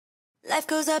Life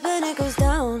goes up and it goes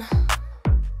down.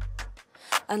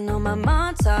 I know my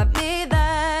mom taught me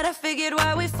that. I figured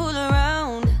why we fool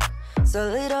around so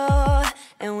little,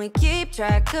 and we keep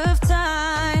track of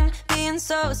time, being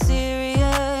so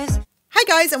serious. Hi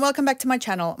guys, and welcome back to my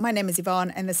channel. My name is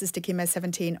Yvonne and this is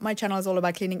STICKYMESS17. My channel is all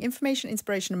about cleaning information,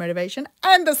 inspiration and motivation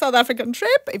and the South African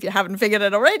trip. If you haven't figured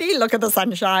it already, look at the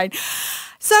sunshine.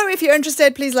 So if you're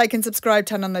interested, please like and subscribe,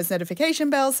 turn on those notification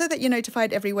bells so that you're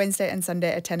notified every Wednesday and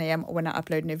Sunday at 10 AM when I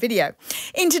upload a new video.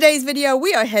 In today's video,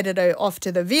 we are headed off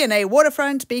to the V&A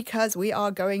waterfront because we are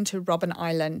going to Robben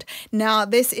Island. Now,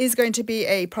 this is going to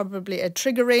be probably a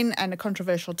triggering and a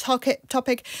controversial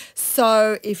topic.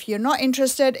 So if you're not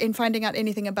interested in finding out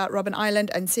anything about Robben Island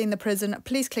and seeing the prison,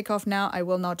 please click off now. I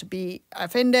will not be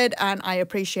offended and I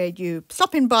appreciate you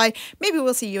stopping by. Maybe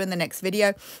we'll see you in the next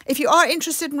video. If you are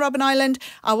interested in Robben Island,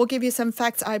 I will give you some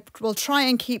facts. I will try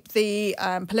and keep the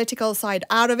political side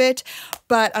out of it,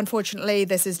 but unfortunately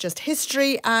this is just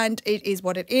history and it is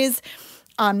what it is.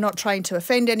 I'm not trying to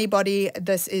offend anybody.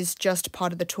 This is just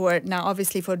part of the tour. Now,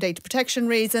 obviously for data protection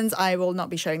reasons, I will not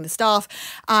be showing the staff,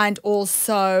 and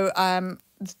also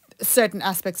certain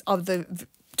aspects of the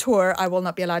tour I will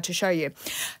not be allowed to show you.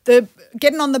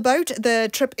 Getting on the boat, the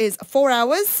trip is 4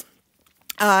 hours.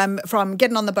 From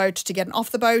getting on the boat to getting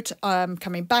off the boat,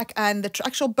 coming back, and the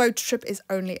actual boat trip is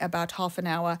only about half an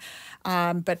hour,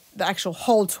 but the actual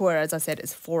whole tour, as I said,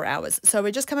 is 4 hours. So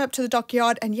we're just coming up to the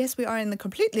dockyard, and yes, we are in the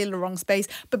completely wrong space,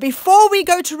 but before we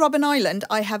go to Robben Island,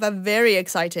 I have a very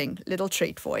exciting little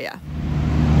treat for you.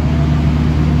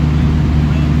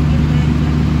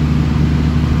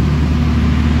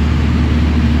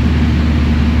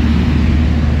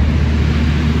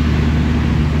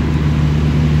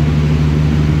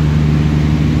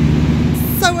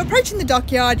 Approaching the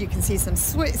dockyard, you can see some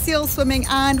seals swimming,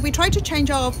 and we tried to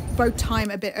change our boat time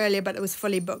a bit earlier, but it was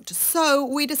fully booked. So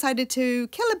we decided to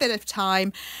kill a bit of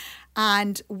time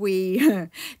and we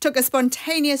took a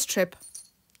spontaneous trip.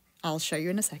 I'll show you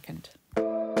in a second.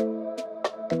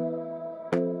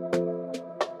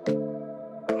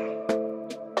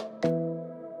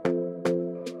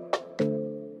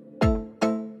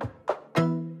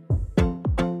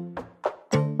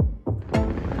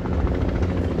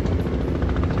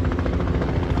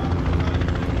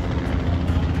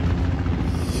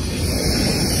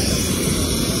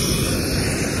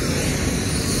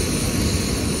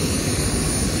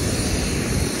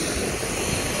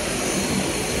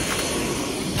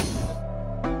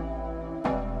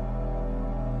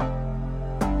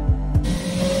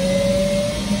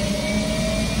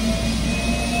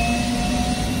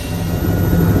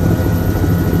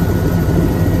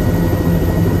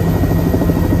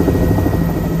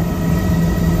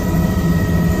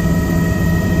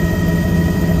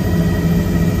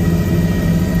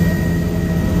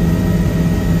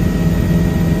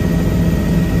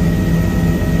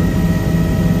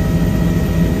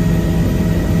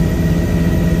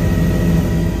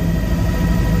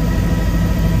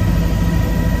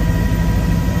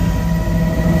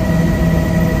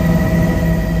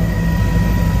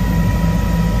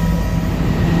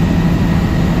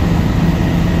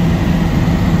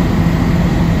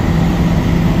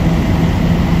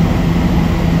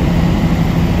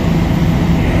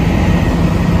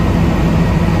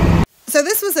 So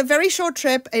this was a very short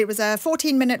trip. It was a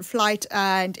 14-minute flight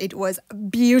and it was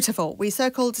beautiful. We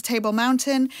circled Table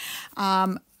Mountain.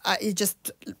 It just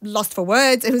lost for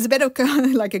words. It was a bit of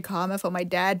like a karma for my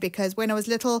dad, because when I was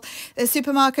little, the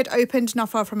supermarket opened not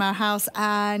far from our house,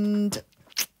 and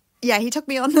yeah, he took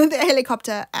me on the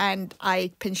helicopter and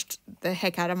I pinched the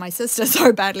heck out of my sister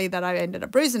so badly that I ended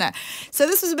up bruising her. So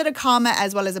this was a bit of karma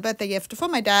as well as a birthday gift for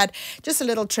my dad. Just a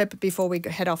little trip before we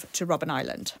head off to Robben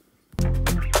Island.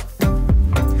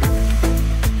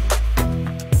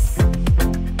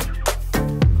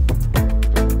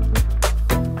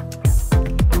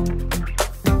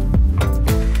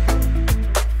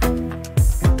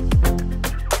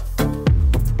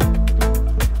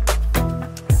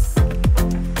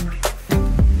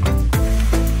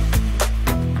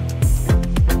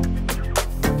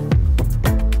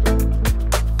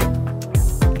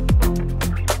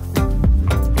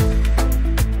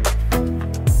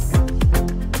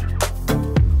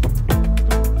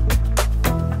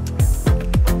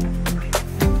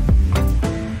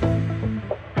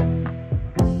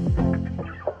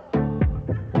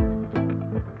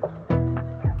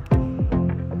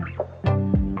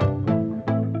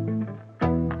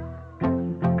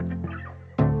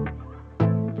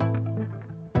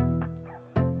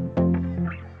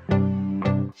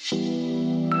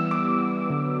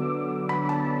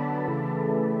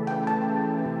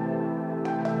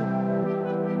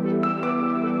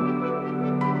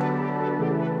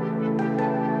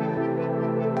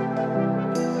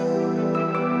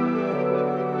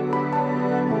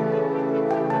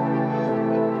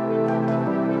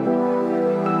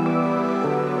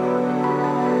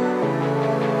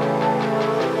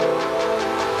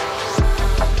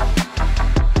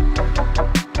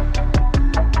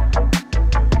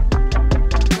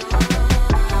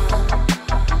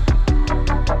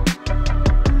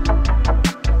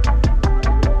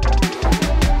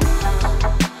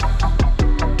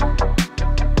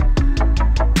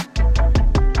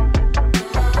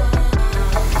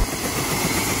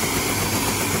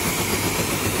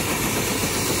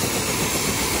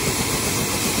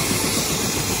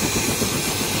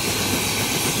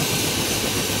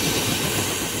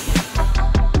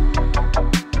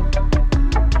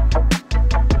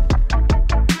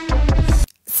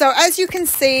 as you can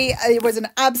see, it was an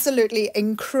absolutely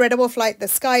incredible flight. The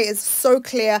sky is so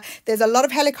clear. There's a lot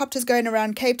of helicopters going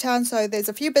around Cape Town, so there's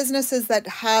a few businesses that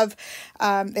have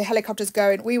the helicopters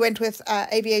going. We went with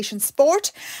Aviation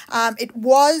Sport. It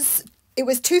was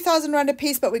 2,000 rand a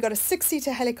piece, but we got a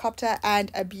 6-seater helicopter and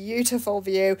a beautiful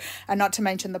view. And not to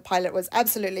mention the pilot was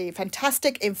absolutely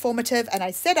fantastic, informative. And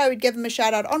I said I would give them a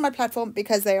shout out on my platform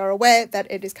because they are aware that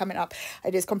it is coming up.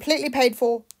 It is completely paid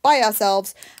for by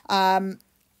ourselves.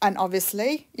 And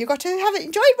obviously you got to have it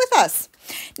enjoyed with us.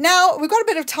 Now we've got a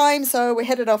bit of time, so we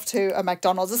headed off to a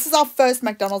McDonald's. This is our first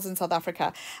McDonald's in South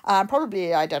Africa.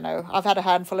 Probably, I don't know, I've had a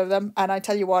handful of them. And I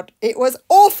tell you what, it was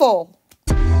awful.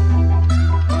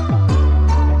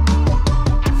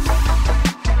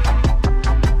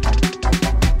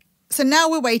 So now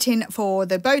we're waiting for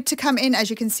the boat to come in. As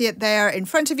you can see it there in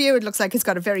front of you, it looks like it's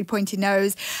got a very pointy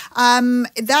nose.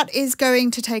 That is going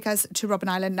to take us to Robben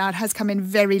Island. Now it has come in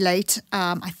very late.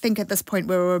 I think at this point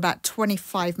we were about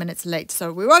 25 minutes late.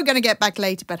 So we were going to get back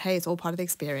late, but hey, it's all part of the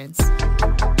experience.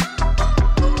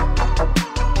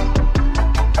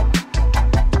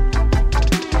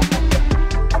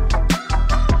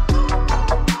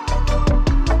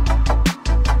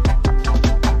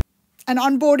 And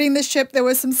on boarding the ship, there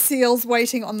were some seals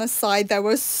waiting on the side. They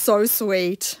were so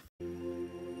sweet.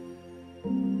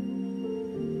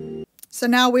 So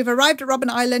now we've arrived at Robben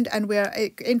Island and we're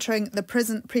entering the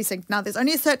prison precinct. Now there's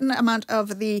only a certain amount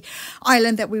of the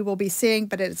island that we will be seeing,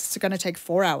 but it's going to take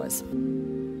 4 hours.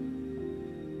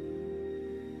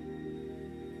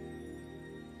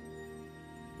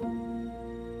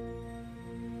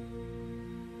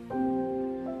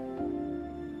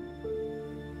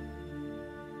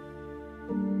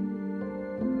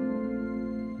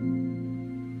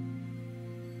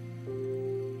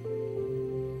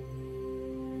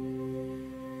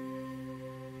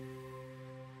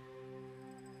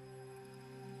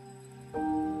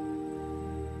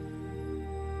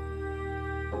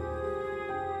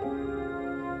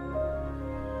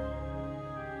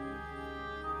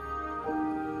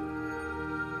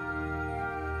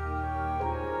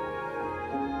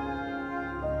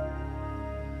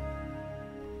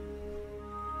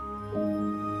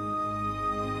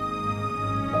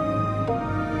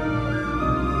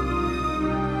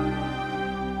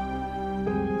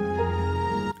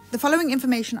 The following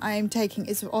information I am taking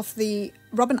is off the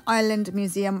Robben Island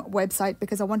Museum website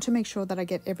because I want to make sure that I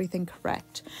get everything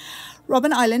correct.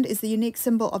 Robben Island is the unique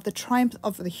symbol of the triumph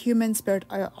of the human spirit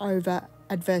over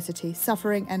adversity,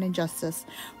 suffering and injustice.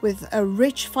 With a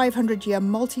rich 500-year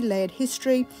multi-layered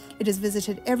history, it is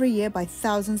visited every year by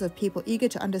thousands of people eager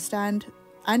to understand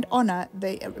and honour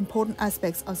the important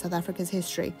aspects of South Africa's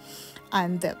history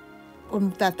and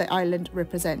that the island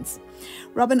represents.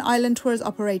 Robben Island tours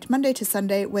operate Monday to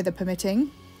Sunday, weather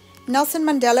permitting. Nelson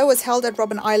Mandela was held at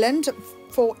Robben Island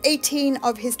for 18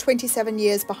 of his 27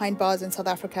 years behind bars in South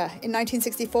Africa. In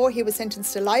 1964, he was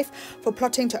sentenced to life for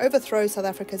plotting to overthrow South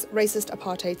Africa's racist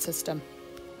apartheid system.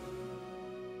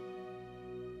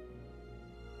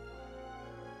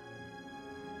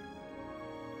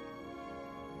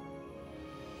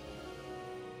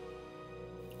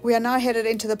 We are now headed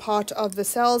into the part of the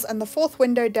cells, and the fourth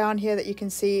window down here that you can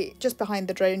see just behind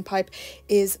the drain pipe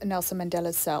is Nelson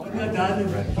Mandela's cell.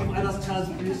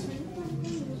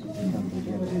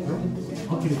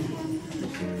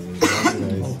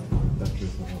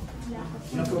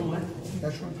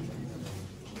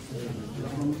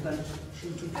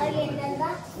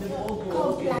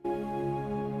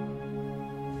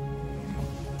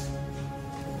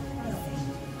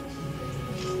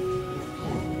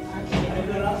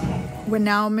 We're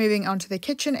now moving on to the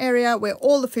kitchen area where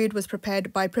all the food was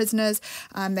prepared by prisoners.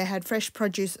 They had fresh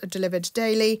produce delivered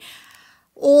daily.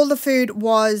 All the food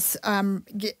was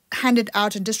handed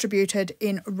out and distributed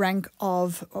in rank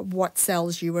of what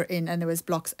cells you were in, and there was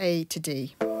blocks A to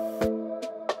D.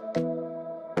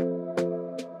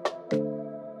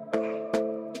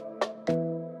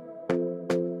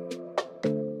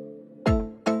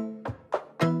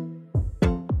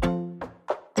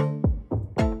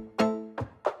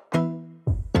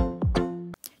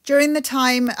 During the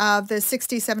time of the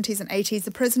 60s, 70s and 80s,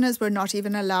 the prisoners were not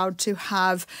even allowed to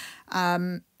have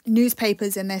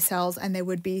newspapers in their cells, and they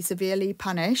would be severely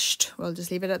punished, we'll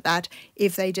just leave it at that,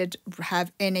 if they did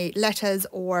have any letters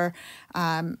or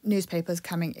newspapers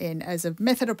coming in as a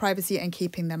method of privacy and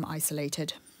keeping them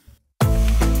isolated.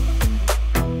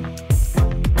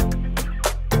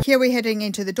 Here we're heading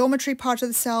into the dormitory part of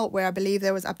the cell, where I believe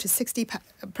there was up to 60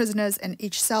 prisoners in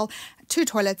each cell, 2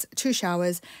 toilets, 2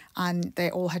 showers, and they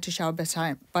all had to shower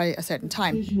by a certain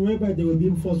time. Whereby they were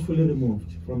being forcefully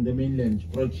removed from the mainland,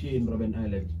 brought here in Robben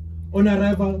Island. On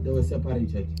arrival, they were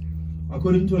separated.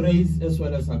 according to race as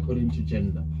well as according to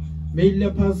gender. Male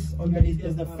lepers on the It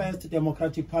is the first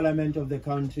democratic parliament of the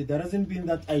country. There hasn't been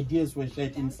that ideas were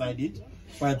shared inside it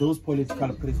by those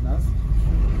political prisoners.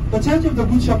 The Church of the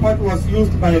Good Shepherd was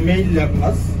used by male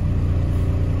lepers.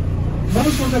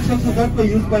 Most of the churches that were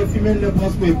used by female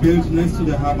lepers were built next to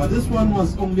the harbour. This one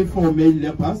was only for male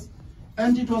lepers,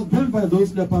 and it was built by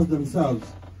those lepers themselves.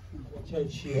 The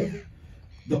church here,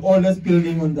 the oldest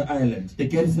building on the island, the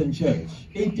Garrison Church.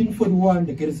 1841,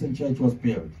 the Garrison Church was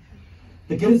built.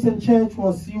 The Garrison Church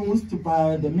was used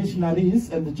by the missionaries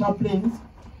and the chaplains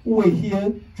who were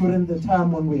here during the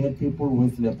time when we had people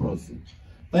with leprosy.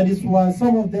 That is why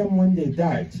some of them, when they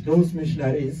died, those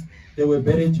missionaries, they were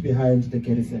buried behind the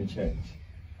Garrison Church.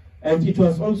 And it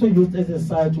was also used as a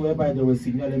site whereby they were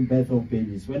signaling birth of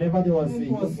babies. Whenever there was, it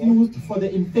was used for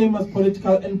the infamous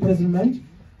political imprisonment.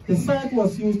 The site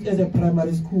was used as a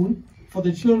primary school for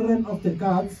the children of the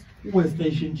guards who were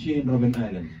stationed here in Robben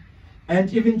Island.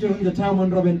 And even during the time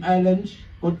when Robben Island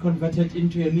got converted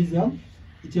into a museum,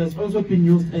 it has also been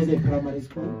used as a primary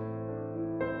school.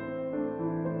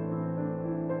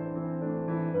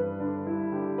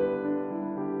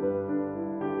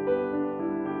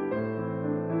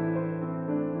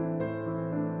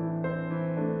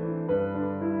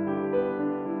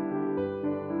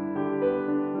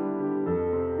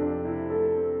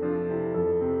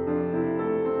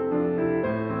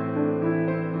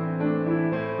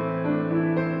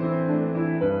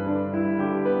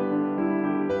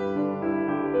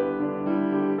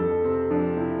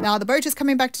 Now the boat is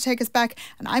coming back to take us back,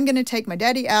 and I'm going to take my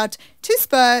daddy out to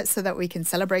Spur so that we can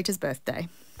celebrate his birthday.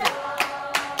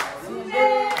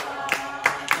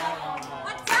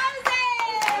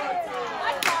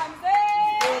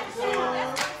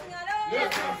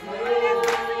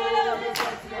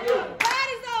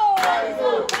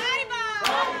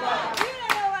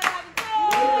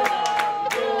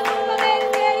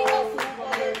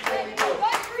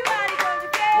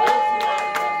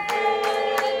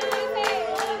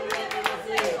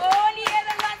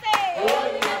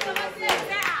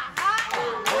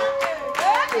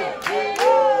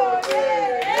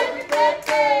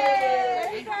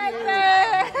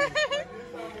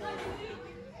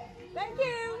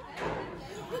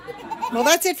 Well,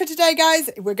 that's it for today,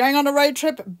 guys. We're going on a road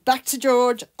trip back to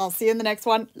George. I'll see you in the next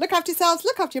one. Look after yourselves,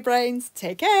 look after your brains.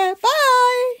 Take care.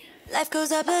 Bye. Life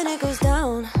goes up and it goes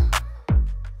down.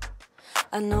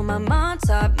 I know my mom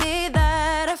taught me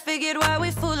that. I figured why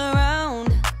we fool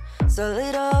around so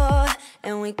little,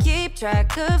 and we keep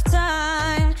track of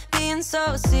time, being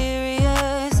so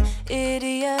serious.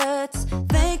 Idiots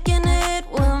thinking it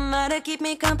will matter, keep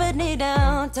me company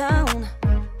downtown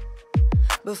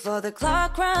before the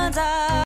clock runs out.